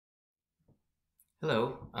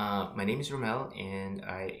Hello, my name is Romel, and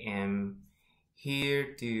I am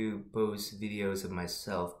here to post videos of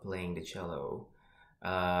myself playing the cello.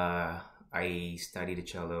 I studied the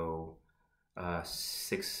cello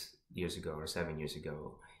 6 years ago or 7 years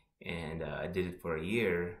ago, and I did it for a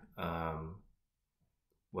year.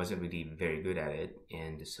 Wasn't really very good at it,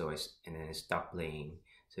 and and then I stopped playing.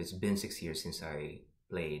 So it's been 6 years since I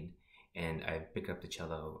played, and I picked up the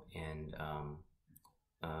cello and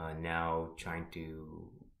now trying to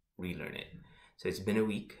relearn it. So it's been a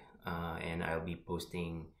week, and I'll be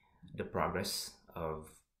posting the progress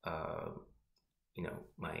of uh,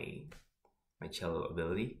 my cello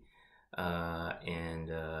ability,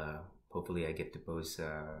 and hopefully I get to post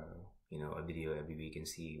a video every week and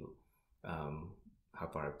see how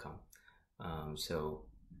far I've come. So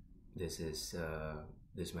this is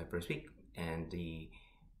this is my first week, and the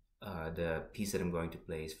piece that I'm going to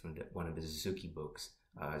play is from one of the Suzuki books,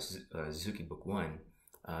 Suzuki Book 1,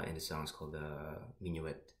 and the song is called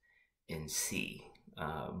Minuet in C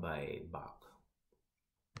by Bach.